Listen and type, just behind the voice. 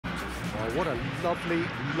Oh, what a lovely,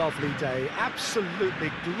 lovely day.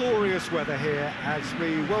 Absolutely glorious weather here as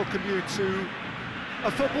we welcome you to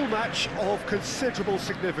a football match of considerable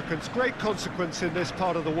significance, great consequence in this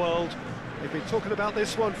part of the world. They've been talking about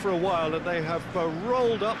this one for a while and they have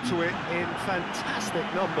rolled up to it in fantastic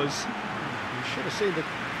numbers. You should have seen the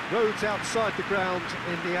roads outside the ground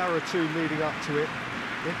in the hour or two leading up to it.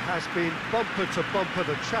 It has been bumper to bumper,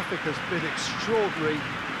 the traffic has been extraordinary,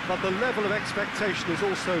 but the level of expectation is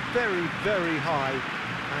also very, very high.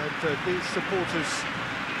 And these supporters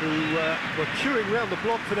who were queuing round the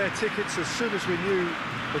block for their tickets as soon as we knew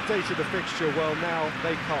the date of the fixture, well, now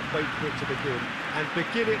they can't wait for it to begin. And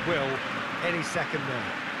begin it will any second now.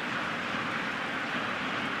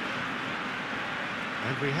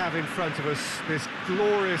 And we have in front of us this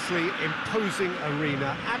gloriously imposing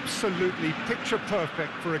arena, absolutely picture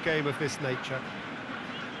perfect for a game of this nature.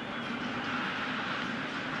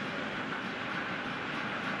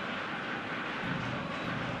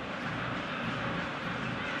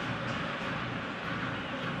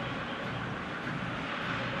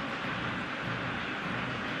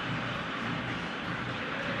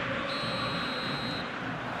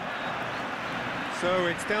 So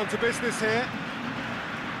it's down to business here.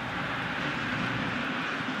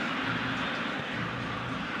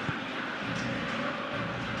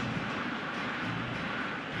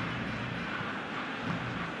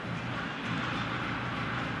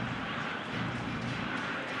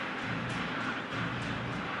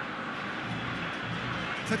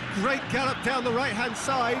 It's a great gallop down the right-hand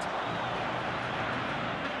side.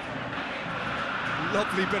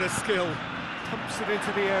 Lovely bit of skill. Pumps it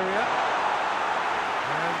into the area.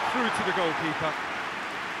 And through to the goalkeeper.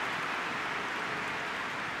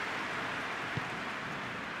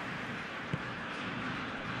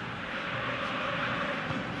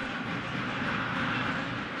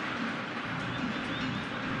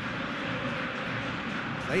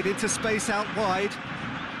 Played into space out wide.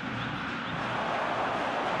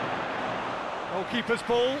 Goalkeeper's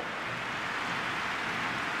ball.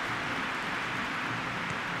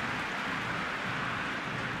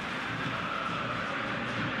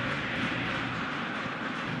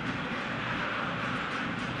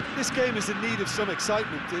 This game is in need of some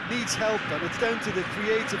excitement. It needs help, and it's down to the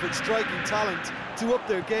creative and striking talent to up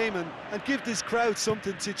their game and give this crowd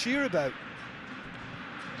something to cheer about.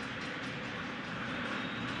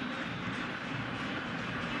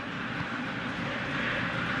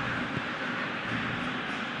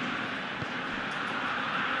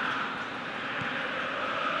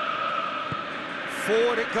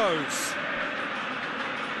 Forward it goes.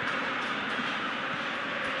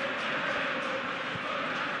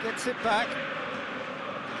 Gets it back.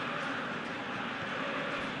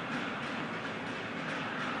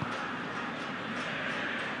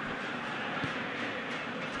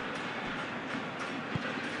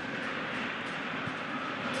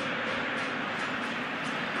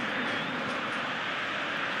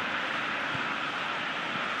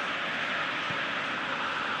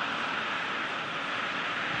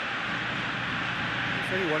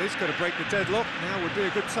 If anyone is going to break the deadlock, now would be a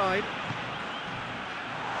good time.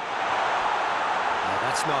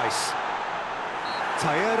 That's nice.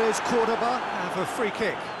 Talleres Cordoba have a free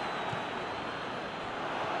kick.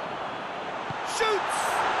 Shoots!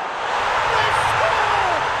 They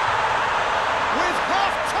score! With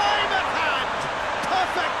half-time at hand!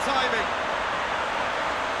 Perfect timing!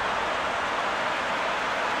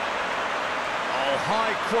 Oh,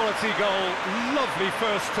 high-quality goal. Lovely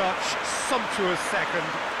first touch. Sumptuous second.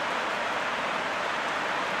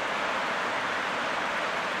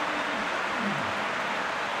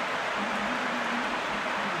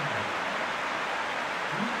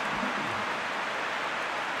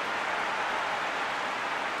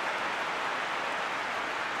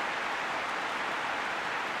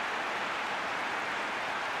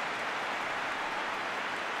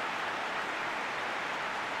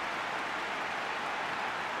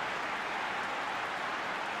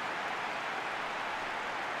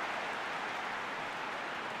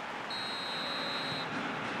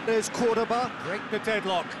 There's Cordoba, break the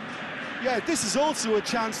deadlock. Yeah, this is also a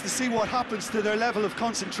chance to see what happens to their level of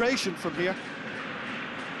concentration from here.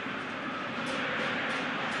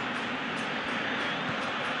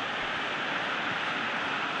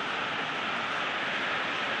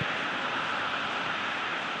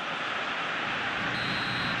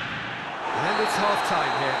 And it's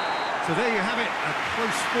half-time here. So there you have it, a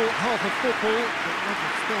close-fought half of football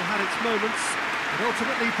that still had its moments, but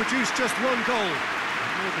ultimately produced just one goal.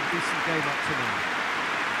 More than decent game up to now.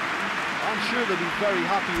 I'm sure they'll be very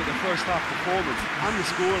happy with the first half performance and the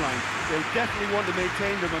scoreline. They'll definitely want to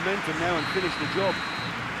maintain the momentum now and finish the job.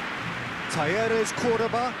 Talleres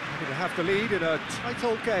Cordoba happy to have the lead in a tight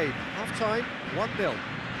old game. Half-time, 1-0.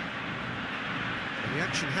 And the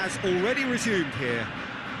action has already resumed here.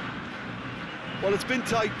 Well, it's been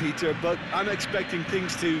tight, Peter, but I'm expecting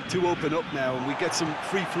things to open up now and we get some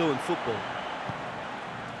free-flowing football.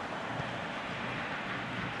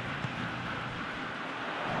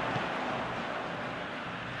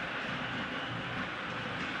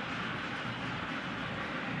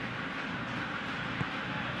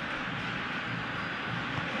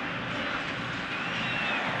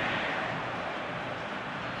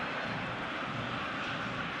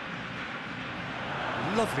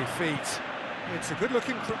 Lovely feet. It's a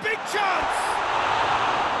good-looking... Big chance!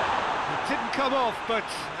 It didn't come off, but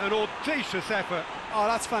an audacious effort. Oh,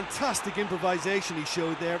 that's fantastic improvisation he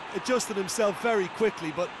showed there. Adjusted himself very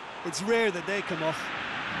quickly, but it's rare that they come off.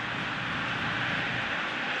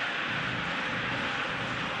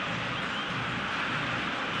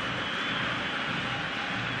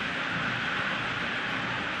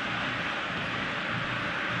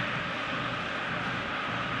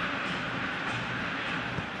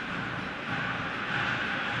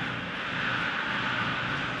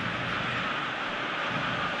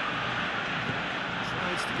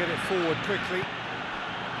 To get it forward quickly.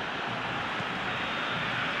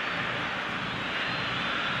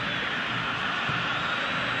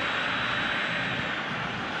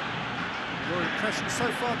 Your impression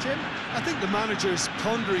so far, Jim? I think the manager's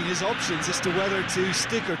pondering his options as to whether to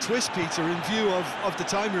stick or twist, Peter, in view of the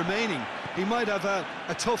time remaining. He might have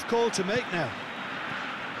a tough call to make now.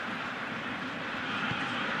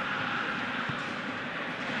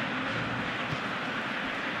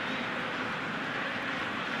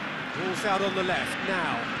 Ball's out on the left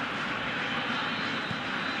now.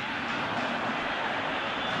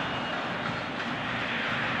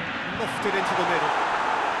 Lofted into the middle.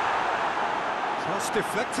 Cross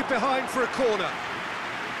deflected behind for a corner.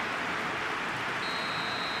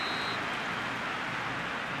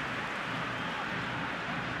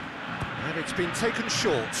 And it's been taken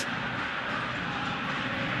short.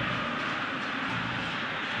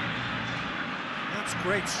 That's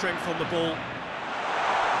great strength on the ball.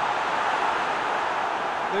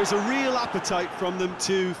 There's a real appetite from them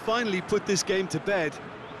to finally put this game to bed,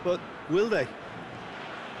 but will they?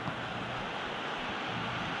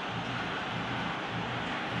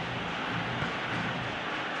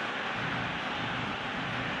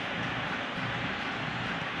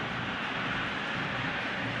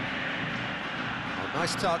 Oh,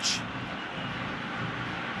 nice touch.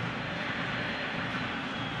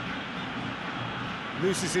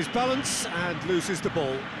 Loses his balance and loses the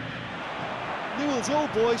ball. Newell's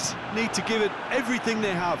old boys need to give it everything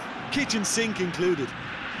they have, kitchen sink included.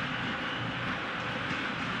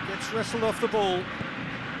 Gets wrestled off the ball.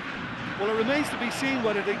 Well, it remains to be seen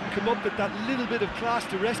whether they can come up with that little bit of class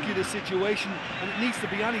to rescue the situation, and it needs to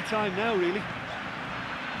be any time now, really.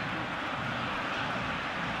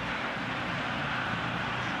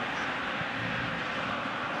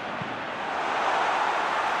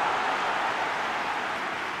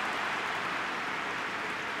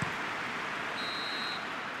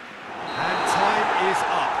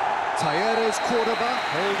 Talleres Cordoba,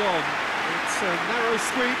 hold on. It's a narrow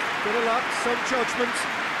squeak, bit of luck, some judgment.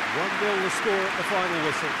 1-0 the score at the final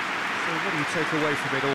whistle. So what do you take away from it all?